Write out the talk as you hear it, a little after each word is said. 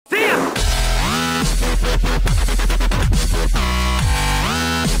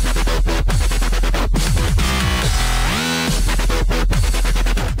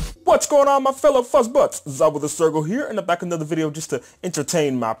What's going on, my fellow fuzzbutts? Zabu the Sergal here, and I'm back another video just to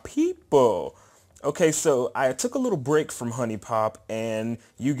entertain my people. Okay, so I took a little break from HuniePop, and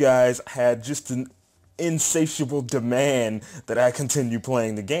you guys had just an insatiable demand that I continue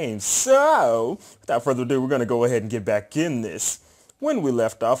playing the game. So, without further ado, we're going to go ahead and get back in this. When we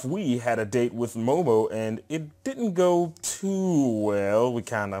left off, we had a date with Momo, and it didn't go too well. We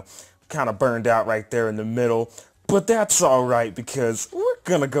kind of burned out right there in the middle. But that's alright, because we're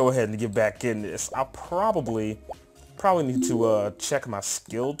gonna go ahead and get back in this. I'll probably need to check my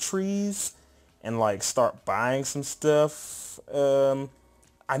skill trees and like start buying some stuff.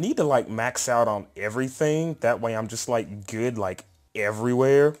 I need to like max out on everything. That way I'm just like good like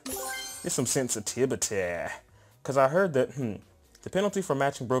everywhere. There's some sensitivity. Cause I heard that the penalty for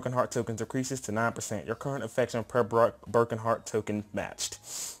matching broken heart tokens increases to 9%. Your current affection per broken heart token matched.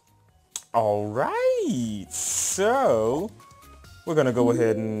 Alright, so we're gonna go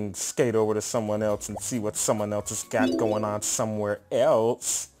ahead and skate over to someone else and see what someone else has got going on somewhere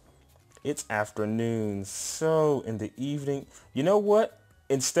else. It's afternoon, so in the evening, you know what?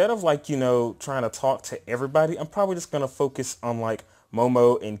 Instead of like, you know, trying to talk to everybody, I'm probably just gonna focus on like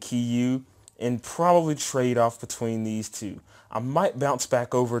Momo and Kiyu and probably trade off between these two. I might bounce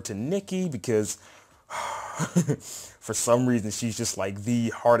back over to Nikki because for some reason she's just like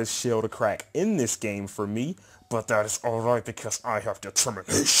the hardest shell to crack in this game for me, but that is alright because I have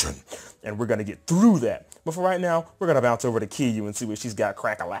determination and we're gonna get through that. But for right now, we're gonna bounce over to Kiyu and see what she's got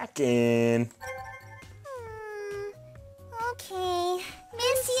crack-a-lackin'. Okay,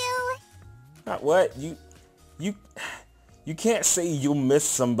 miss you. What? You can't say you'll miss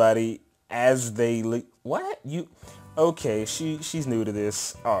somebody as they what? Okay, she's new to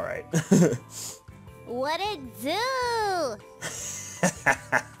this. Alright. What it do?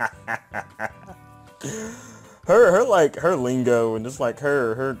 her lingo and just like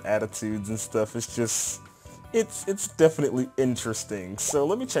her attitudes and stuff is just it's definitely interesting. So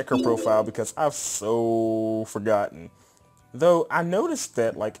let me check her profile because I've so forgotten. Though I noticed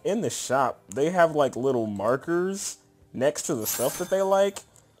that like in the shop they have like little markers next to the stuff that they like,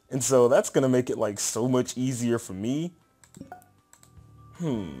 and so that's gonna make it like so much easier for me.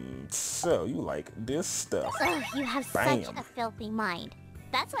 So you like this stuff. Ugh, you have Bam. such a filthy mind.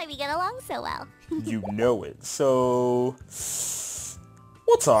 That's why we get along so well. You know it. So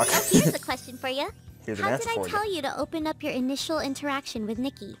we'll talk. Now here's a question for you. Here's an How answer did I for tell you to open up your initial interaction with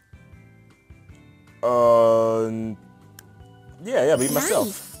Nikki? Yeah, be myself.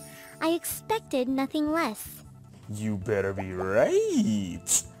 Nice. I expected nothing less. You better be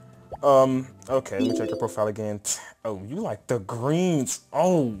right. Okay, let me check your profile again. Oh, you like the greens.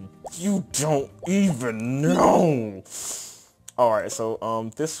 Oh, you don't even know. Alright, so,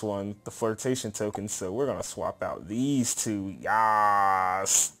 this one, the flirtation token, so we're gonna swap out these two.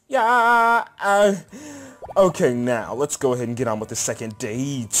 Yas. Yeah. Okay, now, let's go ahead and get on with the second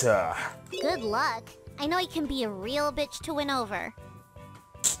date. Good luck. I know he can be a real bitch to win over.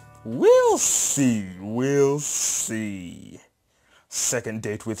 We'll see. Second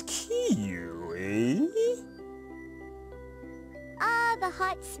date with Kiyu, eh? The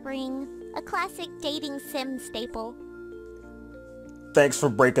hot spring. A classic dating sim staple. Thanks for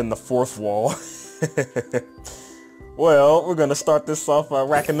breaking the fourth wall. Well, we're gonna start this off by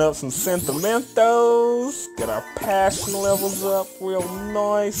racking up some sentimentos. Get our passion levels up real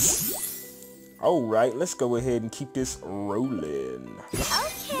nice. Alright, let's go ahead and keep this rolling.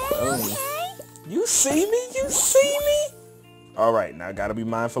 Okay. You see me? Alright, now gotta be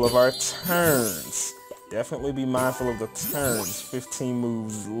mindful of our turns. Definitely be mindful of the turns. 15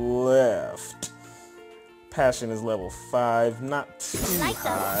 moves left. Passion is level 5, not too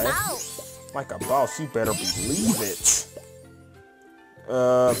high. Like a boss, you better believe it.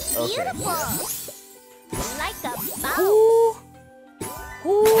 Okay. Beautiful. Like a boss. Ooh.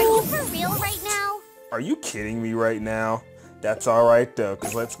 Are you for real right now? Are you kidding me right now? That's alright though,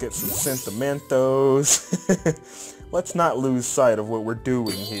 because let's get some sentimentos. Let's not lose sight of what we're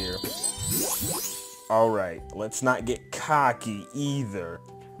doing here. Alright, let's not get cocky either.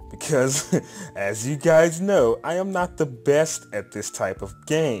 Because, as you guys know, I am not the best at this type of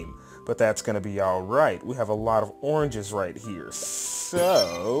game. But that's going to be alright. We have a lot of oranges right here.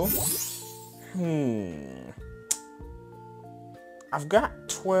 So, I've got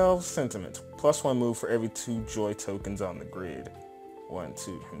 12 sentiments. Plus 1 move for every 2 joy tokens on the grid. 1,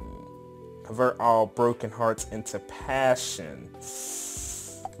 2, Convert all broken hearts into passion.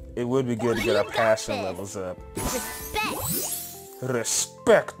 It would be good to get our passion levels up. Respect.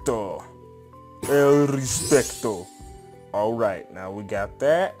 Respecto. El respecto. Alright, now we got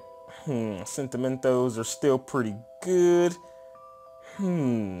that. Sentimentos are still pretty good.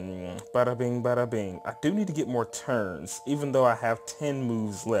 Bada bing, bada bing. I do need to get more turns, even though I have 10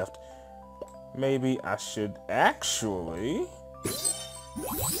 moves left. Maybe I should actually...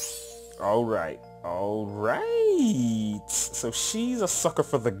 Alright. So she's a sucker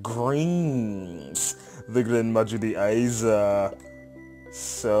for the greens. The Green Majudi Aiza.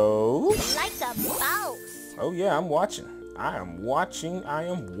 So... Like a mouse. Oh yeah, I'm watching. I am watching.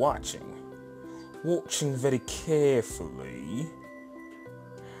 Watching very carefully.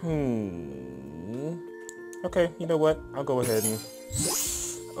 Okay, you know what? I'll go ahead and...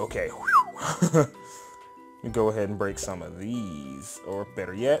 Okay. Let me go ahead and break some of these. Or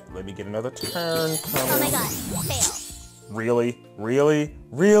better yet, let me get another turn coming. Oh my god, fail. Really? Really?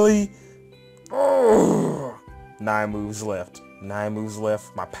 Really? Oh! 9 moves left. 9 moves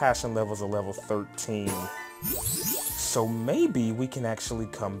left. My passion level's a level 13. So maybe we can actually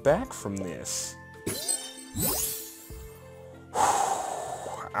come back from this.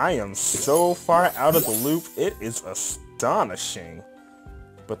 I am so far out of the loop, it is astonishing.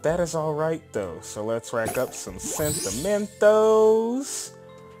 But that is alright though, so let's rack up some sentimentos.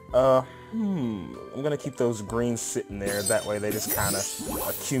 I'm gonna keep those greens sitting there, that way they just kind of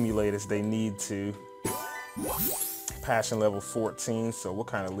accumulate as they need to. Passion level 14, so we'll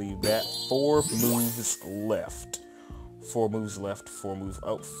kind of leave that. 4 moves left. 4 moves left, 4 moves,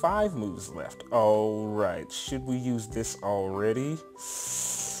 oh, 5 moves left. Alright, should we use this already?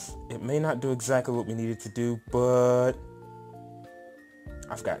 It may not do exactly what we needed to do, but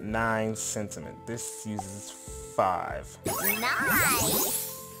I've got 9 sentiment. This uses 5. Nice.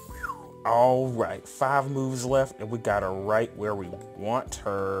 Alright, 5 moves left, and we got her right where we want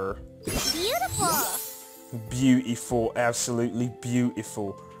her. Beautiful. Beautiful, absolutely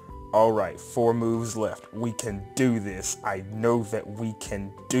beautiful. Alright, 4 moves left. We can do this. I know that we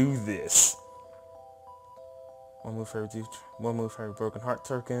can do this. 1 move for every broken heart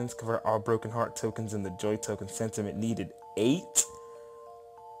tokens. Convert all broken heart tokens into joy token. Sentiment needed 8.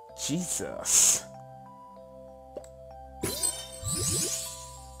 Jesus.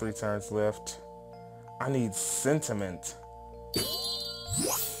 3 turns left. I need sentiment.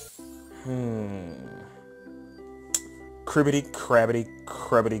 Cribbity, crabbity,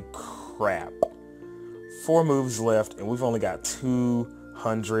 crubbity, crap. 4 moves left, and we've only got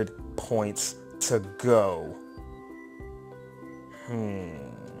 200 points to go.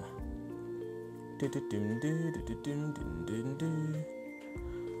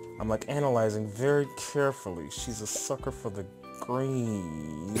 I'm like analyzing very carefully. She's a sucker for the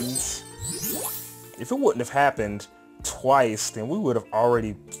greens. If it wouldn't have happened twice, then we would have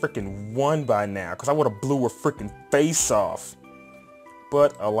already freaking won by now, because I would have blew her freaking face off.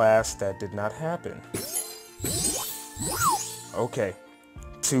 But alas, that did not happen. Okay,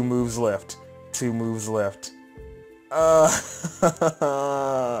 2 moves left. 2 moves left.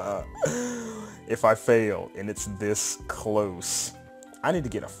 If I fail and it's this close, I need to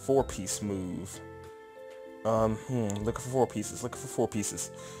get a 4-piece move. Looking for 4 pieces. Looking for 4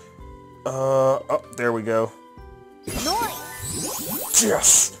 pieces. Oh, there we go. Nice.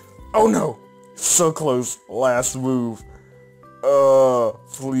 Yes! Oh no! So close. Last move.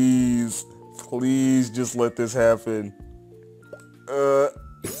 Please. Please just let this happen.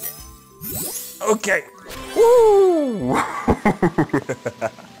 Okay. Woo!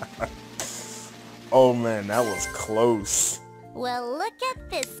 Oh man, that was close. Well, look at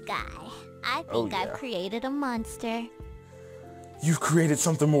this guy. I think I've created a monster. You've created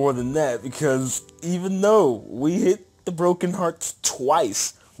something more than that, because even though we hit the broken hearts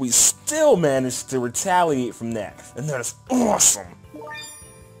twice, we still managed to retaliate from that, and that is awesome.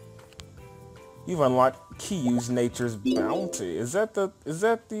 You've unlocked Kiyu's Nature's Bounty. Is that the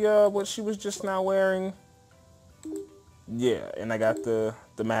what she was just now wearing? Yeah, and I got the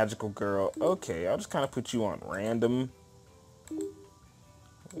magical girl. Okay, I'll just kind of put you on random.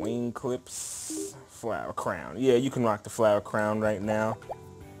 Wing clips, flower crown. Yeah, you can rock the flower crown right now.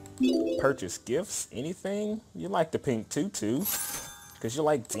 Purchase gifts, anything? You like the pink tutu, because you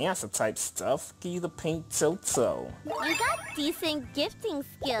like dancer type stuff. Give you the pink toto. You got decent gifting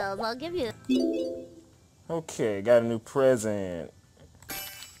skills, I'll give you. Okay, got a new present.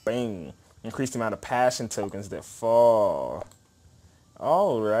 Bang. Increase the amount of passion tokens that fall.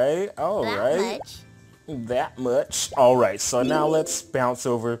 Alright, alright. That much. Alright, so now let's bounce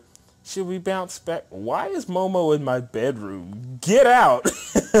over. Should we bounce back? Why is Momo in my bedroom? Get out!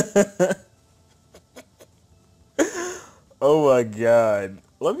 Oh my god.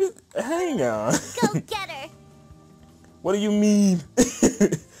 Let me... Hang on. Go get her! What do you mean?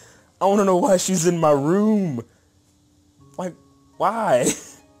 I want to know why she's in my room. Like, why?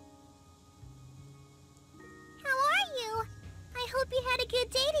 How are you? I hope you had a good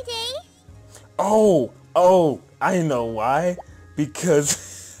day today. Oh, I know why.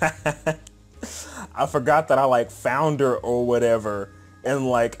 Because I forgot that I like found her or whatever. And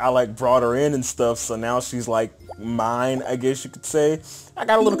like, I like brought her in and stuff. So now she's like mine, I guess you could say. I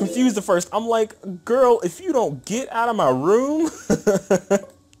got a little confused at first. I'm like, girl, if you don't get out of my room.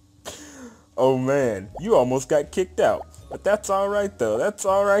 Oh man, you almost got kicked out. But that's alright though. That's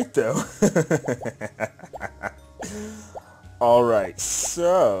alright though. Alright,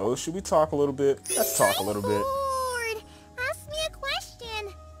 so should we talk a little bit? Let's talk a little bit. Lord, ask me a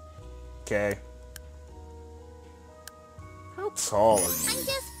question. Okay. How tall are you? I'm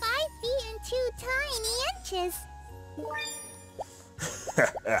just 5 feet and 2 tiny inches.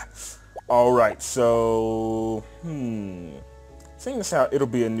 Alright, so... Seeing as how it'll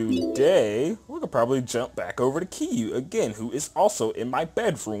be a new day, we could probably jump back over to Kiyu again, who is also in my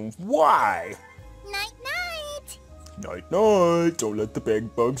bedroom. Why? Night-night. Night-night. Don't let the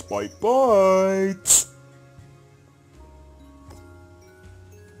bed bugs bite.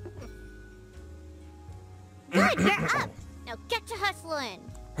 Good, you're up. Now get to hustling.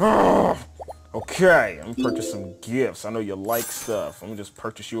 Okay, I'm gonna purchase some gifts. I know you like stuff. I'm gonna just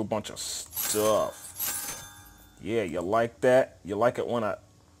purchase you a bunch of stuff. Yeah, you like that? You like it when I...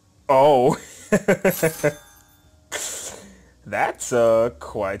 Oh! That's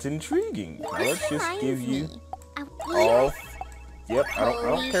quite intriguing. Now let's just give you all... Yep, I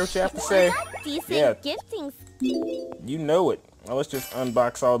don't care what you have to say. Yeah, Gifting. you know it. Now let's just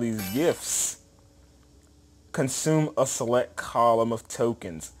unbox all these gifts. Consume a select column of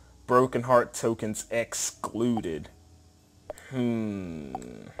tokens. Broken heart tokens excluded.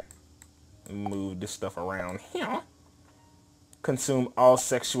 Move this stuff around here. Consume all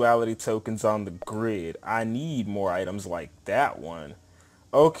sexuality tokens on the grid. I need more items like that one.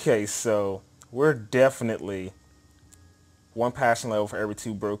 Okay, so we're definitely 1 passion level for every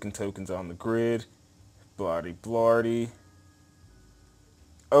 2 broken tokens on the grid. Blarty blarty.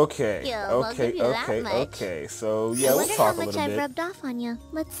 Okay, Yeah, well, okay, give you that okay, much. okay. So yeah, we'll talk a I wonder little how much bit. I've rubbed off on you.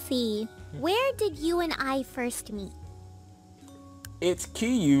 Let's see. Where did you and I first meet? It's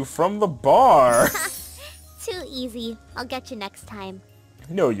Kiyu from the bar. Too easy. I'll get you next time.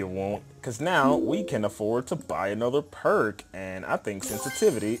 No, you won't, because now we can afford to buy another perk, and I think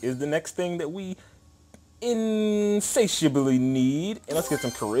sensitivity is the next thing that we insatiably need. And let's get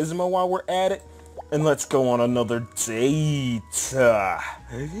some charisma while we're at it, and let's go on another date.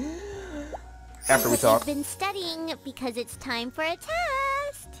 After we talk. I've been studying because it's time for a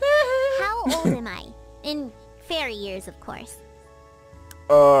test. How old am I? In fairy years, of course.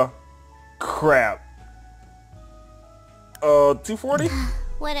 Crap. 240?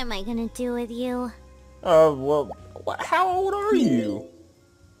 What am I gonna do with you? Well, how old are you?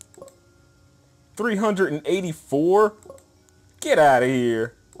 384? Get out of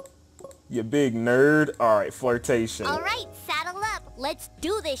here. You big nerd. Alright, flirtation. Alright, saddle up. Let's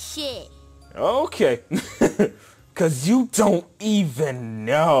do this shit. Okay. Cause you don't even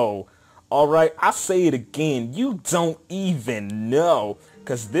know. Alright, I say it again. You don't even know.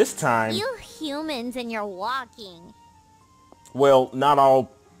 Cause this time... You humans and your walking. Well, not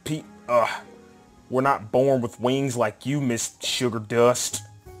all we're not born with wings like you, Miss Sugar Dust.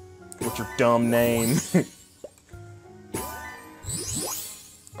 What's your dumb name?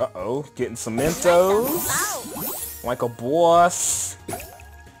 Uh-oh, getting some Mentos. Like a boss.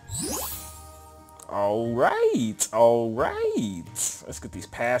 Alright, alright. Let's get these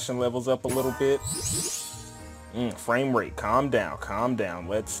passion levels up a little bit. Frame rate, calm down, calm down.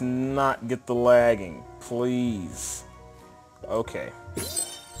 Let's not get the lagging, please. Okay.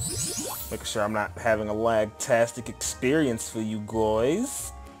 Making sure I'm not having a lag-tastic experience for you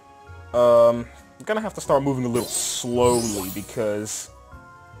guys. I'm gonna have to start moving a little slowly because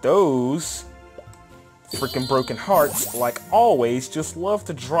those freaking broken hearts, like always, just love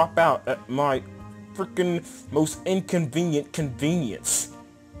to drop out at my freaking most inconvenient convenience.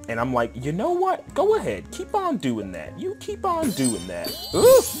 And I'm like, you know what? Go ahead. Keep on doing that. You keep on doing that.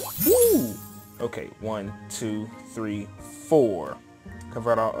 Ooh. Okay, 1, 2, 3, 4.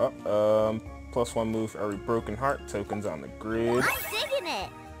 Convert all up. +1 move for every broken heart tokens on the grid. I'm digging it.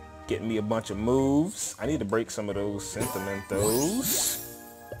 Getting me a bunch of moves. I need to break some of those sentimentos.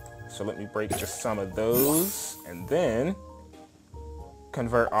 So let me break just some of those. And then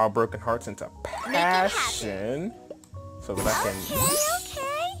convert all broken hearts into passion. So that I can...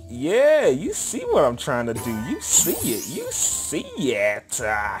 Okay. Yeah, you see what I'm trying to do. You see it. You see it.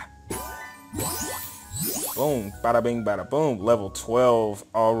 boom, bada bing, bada boom. Level 12.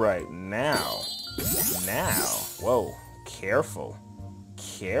 All right, now, whoa, careful,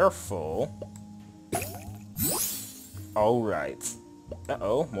 careful. All right.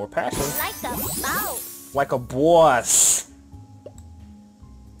 Uh-oh, more passion. Like a boss. Like a boss.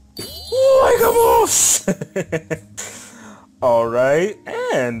 Like a boss. All right,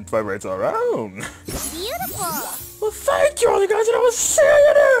 and vibrates our own. Beautiful. Well, thank you all you guys, and I will see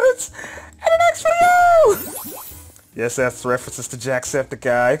you dudes in the next video! Yes, that's references to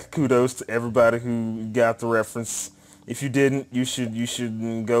Jacksepticeye. Kudos to everybody who got the reference. If you didn't, you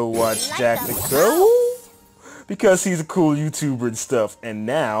should go watch Jacksepticeye, because he's a cool YouTuber and stuff. And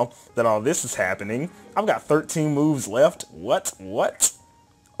now that all this is happening, I've got 13 moves left. What?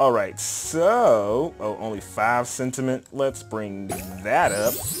 Alright, so... oh, only 5 sentiment. Let's bring that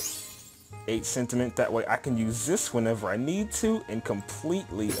up. 8 sentiment. That way I can use this whenever I need to and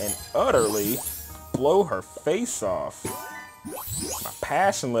completely and utterly blow her face off. My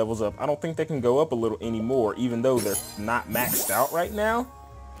passion level's up. I don't think they can go up a little anymore, even though they're not maxed out right now.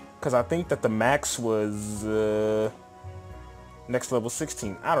 Because I think that the max was next level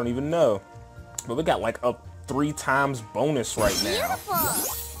 16. I don't even know. But we got like a 3 times bonus right now.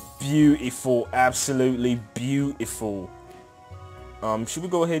 Beautiful. Absolutely beautiful. Should we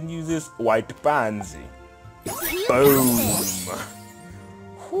go ahead and use this? White pansy. Boom.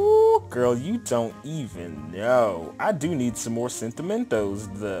 Whoo, girl, you don't even know. I do need some more sentimentos,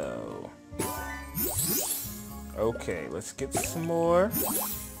 though. Okay, let's get some more.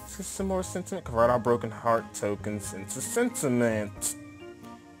 Let's get some more sentiment. Convert our broken heart tokens into sentiment.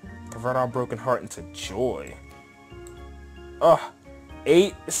 Convert our broken heart into joy. Ugh.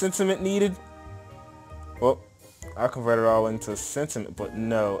 8 sentiment needed. Well, I'll convert it all into sentiment, but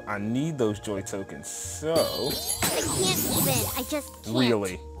no, I need those joy tokens, so... I can't even, I just can't.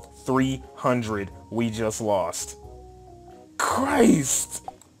 Really? 300 we just lost. Christ!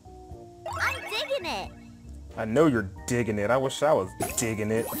 I'm digging it. I know you're digging it. I wish I was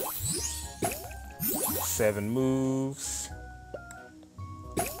digging it. 7 moves.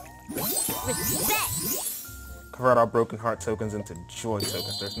 Respect. Convert our broken heart tokens into joy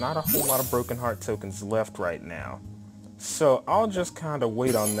tokens. There's not a whole lot of broken heart tokens left right now. So I'll just kind of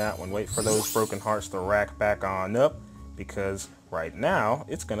wait on that one. Wait for those broken hearts to rack back on up. Because right now,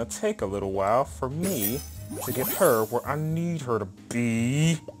 it's going to take a little while for me to get her where I need her to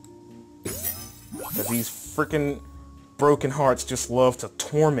be. Because these freaking broken hearts just love to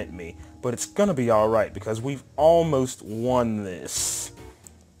torment me. But it's going to be alright because we've almost won this.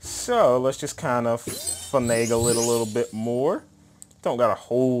 So let's just kind of finagle it a little bit more. Don't got a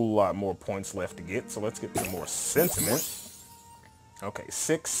whole lot more points left to get, so let's get some more sentiment. Okay,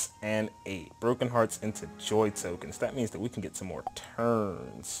 6 and 8. Broken hearts into joy tokens. That means that we can get some more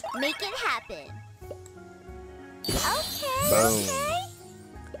turns. Make it happen. Okay, Boom.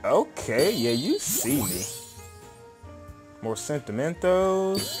 Okay, yeah, you see me. More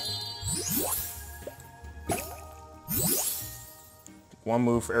sentimentos. 1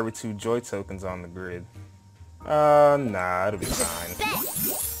 move for every 2 joy tokens on the grid. Nah, it'll be fine.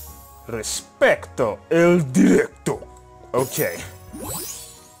 Respecto el directo. Okay.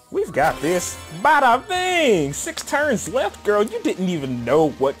 We've got this. Bada bing! 6 turns left, girl. You didn't even know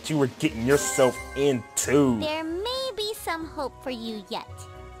what you were getting yourself into. There may be some hope for you yet.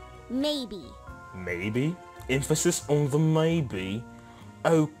 Maybe. Maybe? Emphasis on the maybe.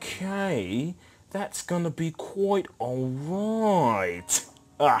 Okay. That's gonna be quite alright.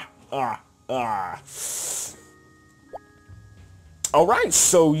 Alright,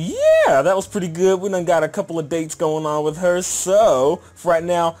 so yeah, that was pretty good. We done got a couple of dates going on with her. So, for right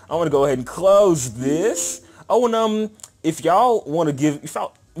now, I'm gonna go ahead and close this. Oh, and if y'all want to give, if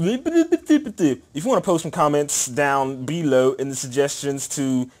you want to post some comments down below in the suggestions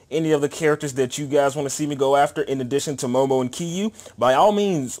to any of the characters that you guys want to see me go after in addition to Momo and Kiyu, by all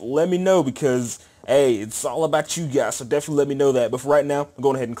means, let me know because, hey, it's all about you guys, so definitely let me know that. But for right now, I'm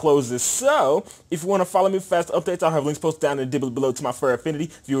going ahead and close this. So, if you want to follow me for faster updates, I'll have links posted down in the dibble below to my fur affinity.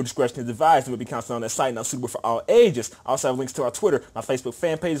 Viewer discretion is advised and will be constantly on that site, not suitable for all ages. I also have links to our Twitter, my Facebook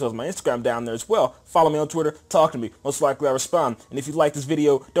fan page, as well as my Instagram down there as well. Follow me on Twitter, talk to me. Most likely I'll respond. And if you like this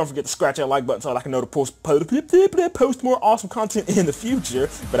video, don't forget to scratch that like button so I can know to post more awesome content in the future.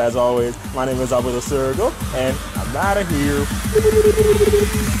 But as always, my name is Zabu the Sergal, and I'm out of here.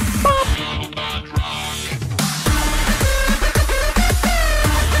 Bye.